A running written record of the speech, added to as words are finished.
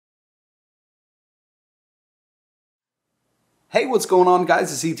Hey, what's going on,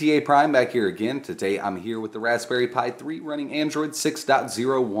 guys? It's ETA Prime back here again. Today I'm here with the Raspberry Pi 3 running Android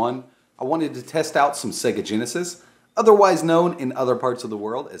 6.01. I wanted to test out some Sega Genesis, otherwise known in other parts of the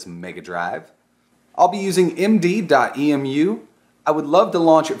world as Mega Drive. I'll be using md.emu. I would love to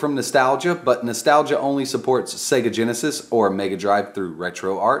launch it from Nostalgia, but Nostalgia only supports Sega Genesis or Mega Drive through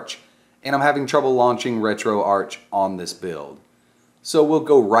RetroArch, and I'm having trouble launching RetroArch on this build. So we'll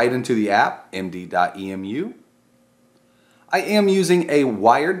go right into the app, md.emu. I am using a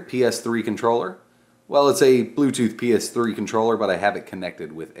wired PS3 controller. Well, it's a Bluetooth PS3 controller, but I have it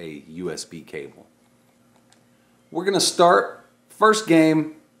connected with a USB cable. We're going to start, first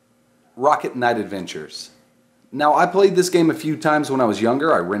game, Rocket Knight Adventures. Now, I played this game a few times when I was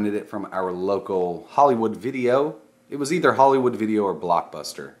younger. I rented it from our local Hollywood Video. It was either Hollywood Video or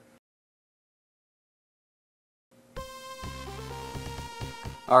Blockbuster.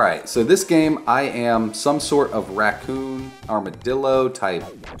 Alright, so this game, I am some sort of raccoon, armadillo type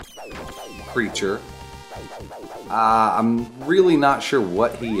creature. I'm really not sure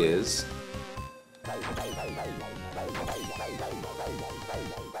what he is.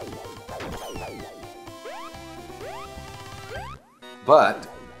 But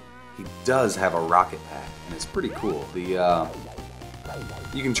he does have a rocket pack, and it's pretty cool. You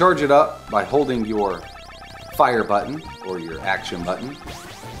can charge it up by holding your fire button or your action button.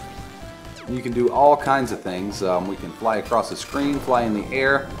 You can do all kinds of things. We can fly across the screen, fly in the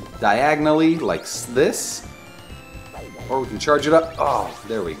air diagonally like this, or we can charge it up. Oh,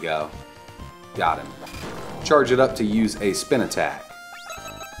 there we go. Got him. Charge it up to use a spin attack.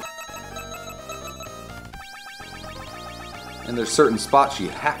 And there's certain spots you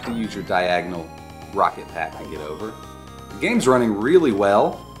have to use your diagonal rocket pack to get over. The game's running really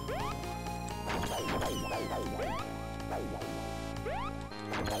well.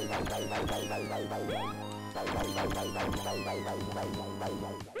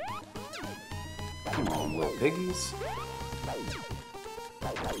 Come on, little piggies.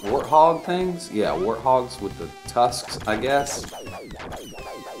 Warthog things? Yeah, warthogs with the tusks, I guess.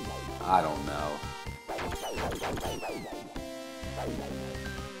 I don't know.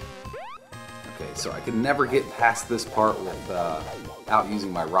 Okay, so I could never get past this part without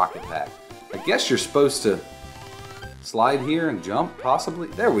using my rocket pack. I guess you're supposed to slide here and jump, possibly.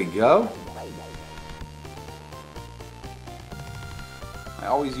 There we go. I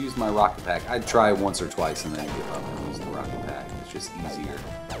always use my rocket pack. I'd try once or twice and then give up and use the rocket pack. It's just easier.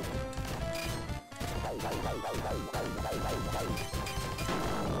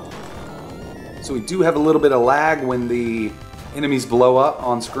 So we do have a little bit of lag when the enemies blow up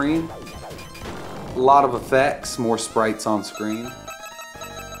on screen. A lot of effects, more sprites on screen.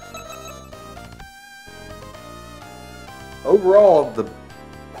 Overall, the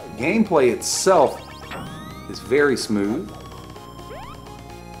gameplay itself is very smooth.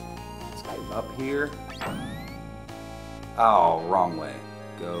 Let's go up here. Oh, wrong way.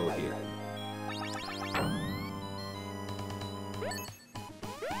 Go here.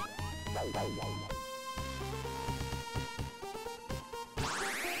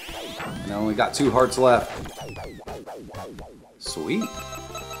 And I only got 2 hearts left. Sweet.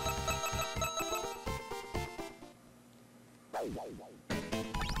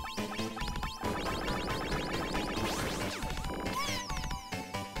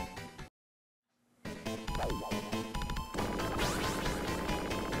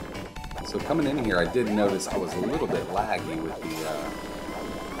 So coming in here, I did notice I was a little bit laggy with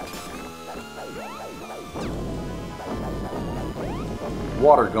the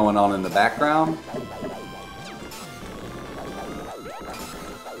water going on in the background.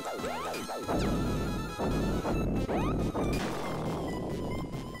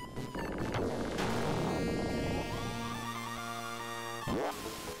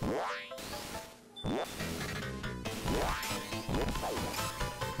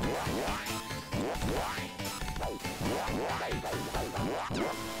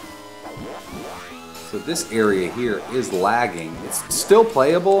 So this area here is lagging. It's still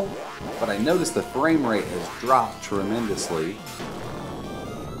playable, but I noticed the frame rate has dropped tremendously.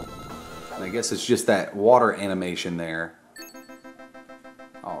 And I guess it's just that water animation there.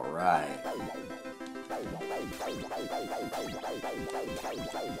 All right.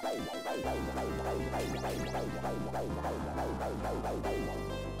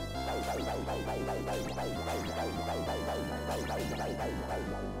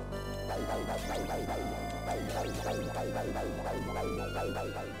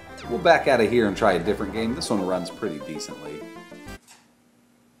 We'll back out of here and try a different game. This one runs pretty decently.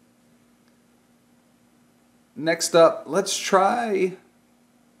 Next up, let's try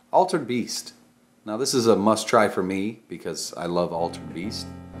Altered Beast. Now this is a must-try for me because I love Altered Beast,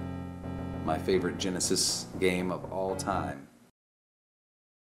 my favorite Genesis game of all time.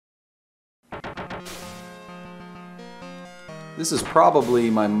 This is probably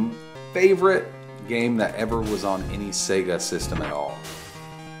my favorite game that ever was on any Sega system at all.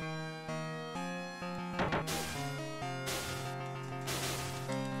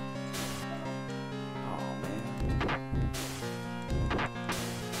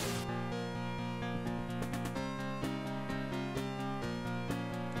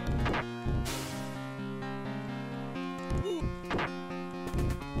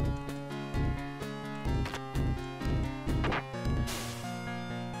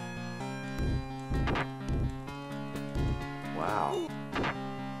 Wow.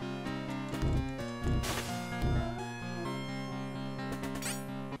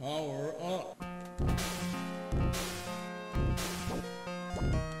 Power up.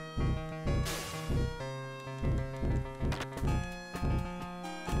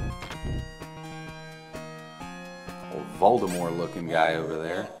 Old Voldemort looking guy over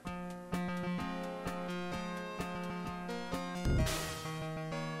there.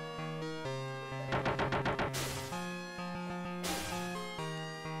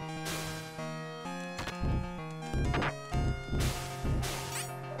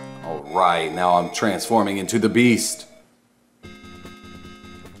 Alright, now I'm transforming into the beast.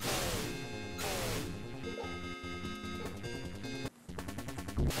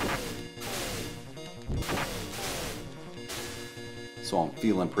 So I'm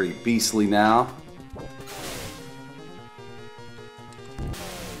feeling pretty beastly now.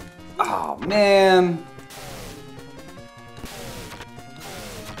 Oh man!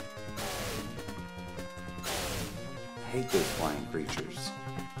 I hate those flying creatures.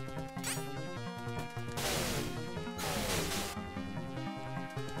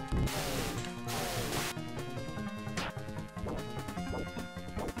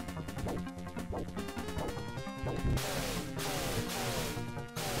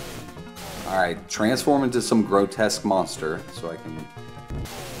 Alright, transform into some grotesque monster so I can...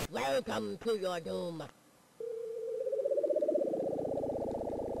 Welcome to your doom.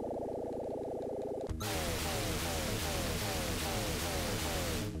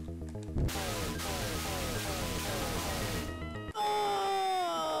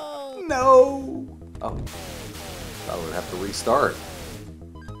 Oh! No! Oh. Thought I would have to restart.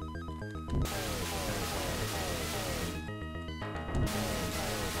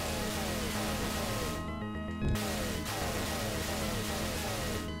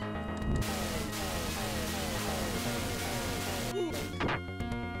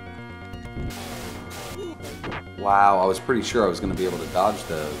 Wow, I was pretty sure I was going to be able to dodge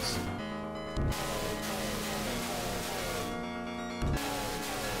those.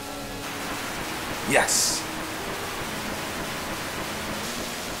 Yes!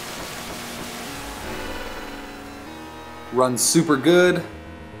 Runs super good.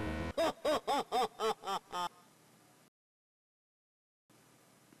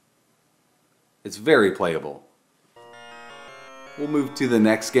 It's very playable. We'll move to the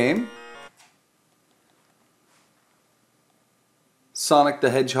next game. Sonic the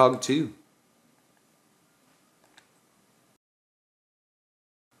Hedgehog 2.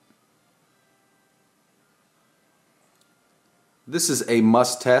 This is a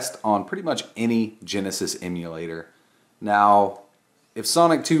must test on pretty much any Genesis emulator. Now, if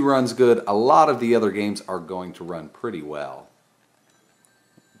Sonic 2 runs good, a lot of the other games are going to run pretty well.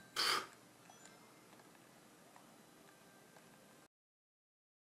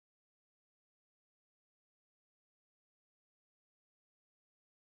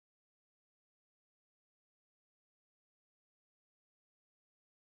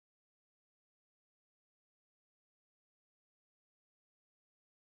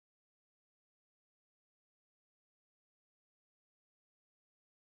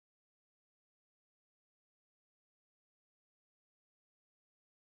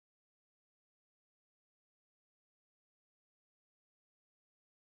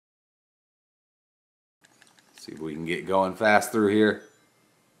 See if we can get going fast through here.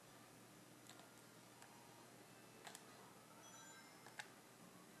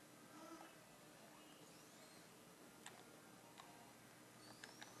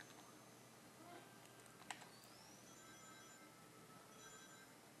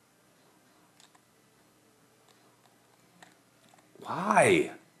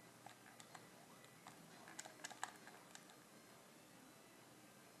 Why?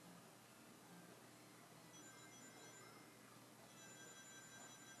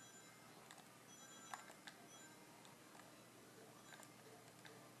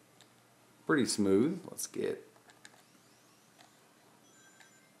 pretty smooth.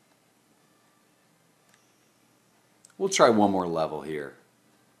 We'll try one more level here.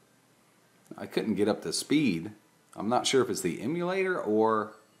 I couldn't get up to speed. I'm not sure if it's the emulator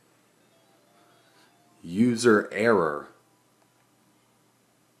or user error.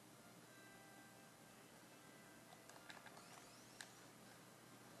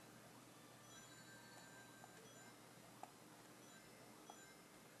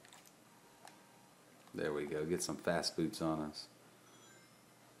 There we go. Get some fast boots on us.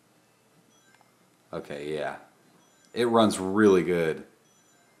 Okay, yeah. It runs really good.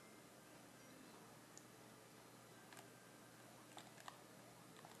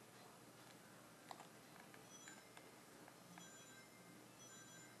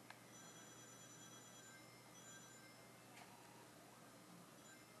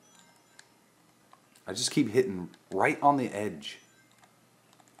 I just keep hitting right on the edge.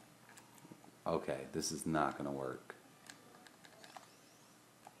 Okay, this is not going to work.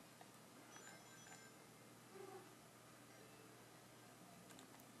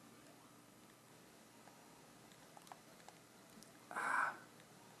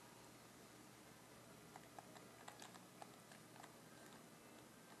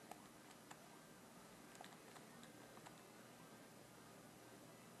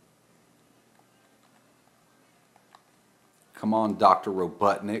 Come on, Dr.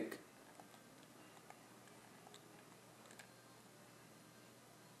 Robotnik.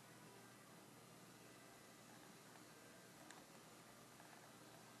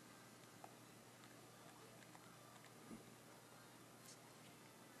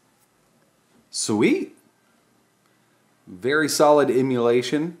 Sweet. Very solid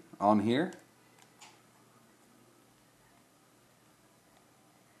emulation on here.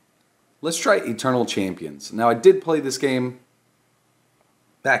 Let's try Eternal Champions. Now, I did play this game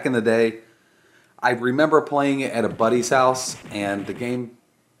back in the day. I remember playing it at a buddy's house, and the game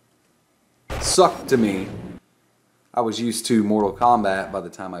sucked to me. I was used to Mortal Kombat by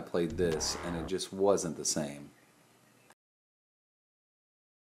the time I played this, and it just wasn't the same.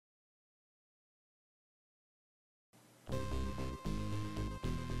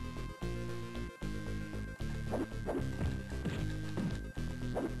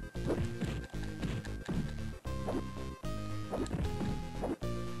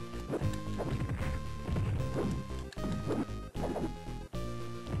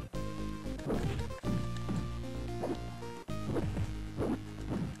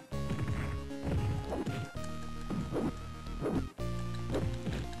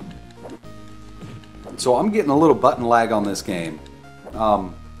 So I'm getting a little button lag on this game.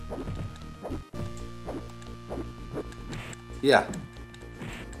 Yeah.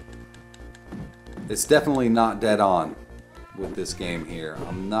 It's definitely not dead on with this game here.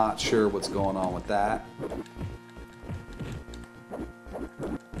 I'm not sure what's going on with that.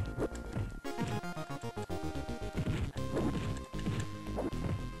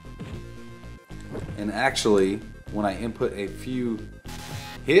 And actually, when I input a few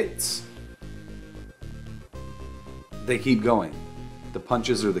hits, they keep going. The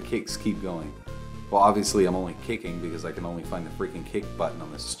punches or the kicks keep going. Well, obviously I'm only kicking because I can only find the freaking kick button on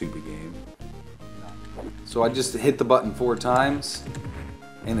this stupid game. So I just hit the button 4 times,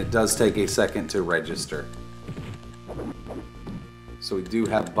 and it does take a second to register. So we do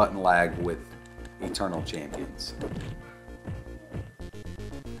have button lag with Eternal Champions.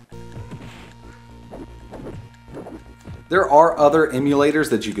 There are other emulators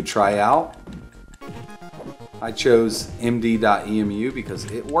that you could try out. I chose md.emu because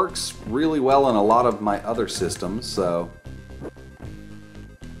it works really well in a lot of my other systems, so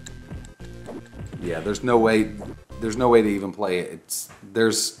yeah, there's no way to even play it.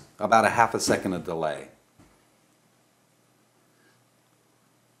 There's about a half a second of delay.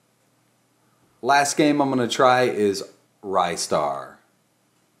 Last game I'm going to try is Ristar.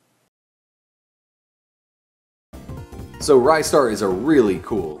 So Ristar is a really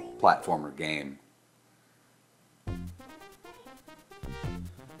cool platformer game.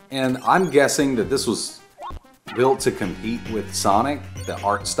 And I'm guessing that this was built to compete with Sonic, the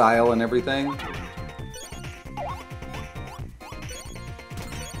art style and everything.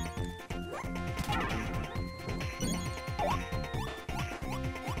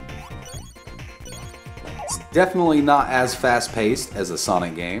 It's definitely not as fast-paced as a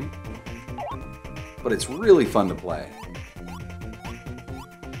Sonic game, but it's really fun to play.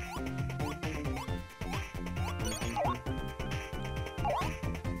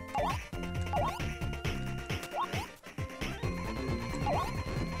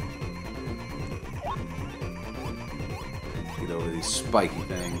 Get over these spiky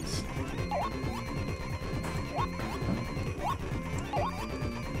things.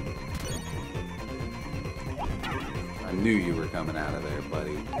 I knew you were coming out of there,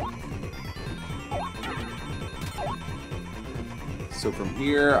 buddy. So from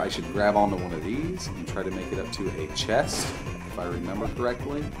here, I should grab onto one of these and try to make it up to a chest, if I remember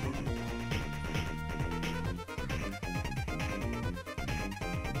correctly.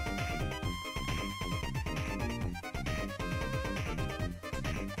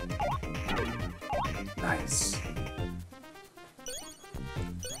 Nice.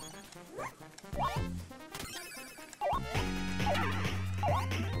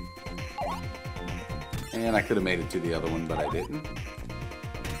 And I could have made it to the other one, but I didn't.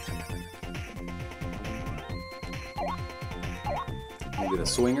 Maybe the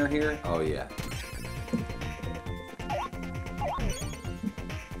swinger here? Oh yeah.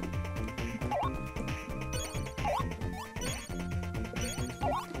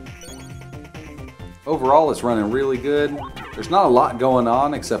 Overall, it's running really good. There's not a lot going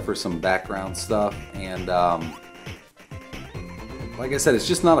on except for some background stuff, and like I said, it's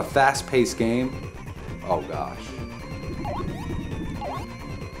just not a fast-paced game. Oh gosh.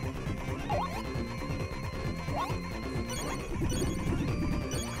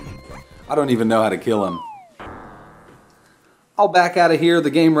 I don't even know how to kill him. I'll back out of here. The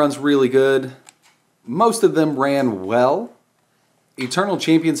game runs really good. Most of them ran well. Eternal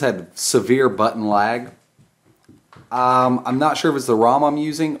Champions had severe button lag. I'm not sure if it's the ROM I'm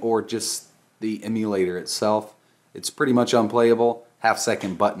using or just the emulator itself. It's pretty much unplayable.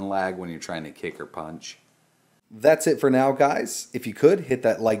 Half-second button lag when you're trying to kick or punch. That's it for now, guys. If you could, hit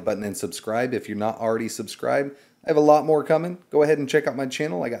that like button and subscribe if you're not already subscribed. I have a lot more coming. Go ahead and check out my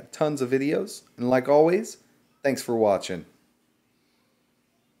channel. I got tons of videos. And like always, thanks for watching.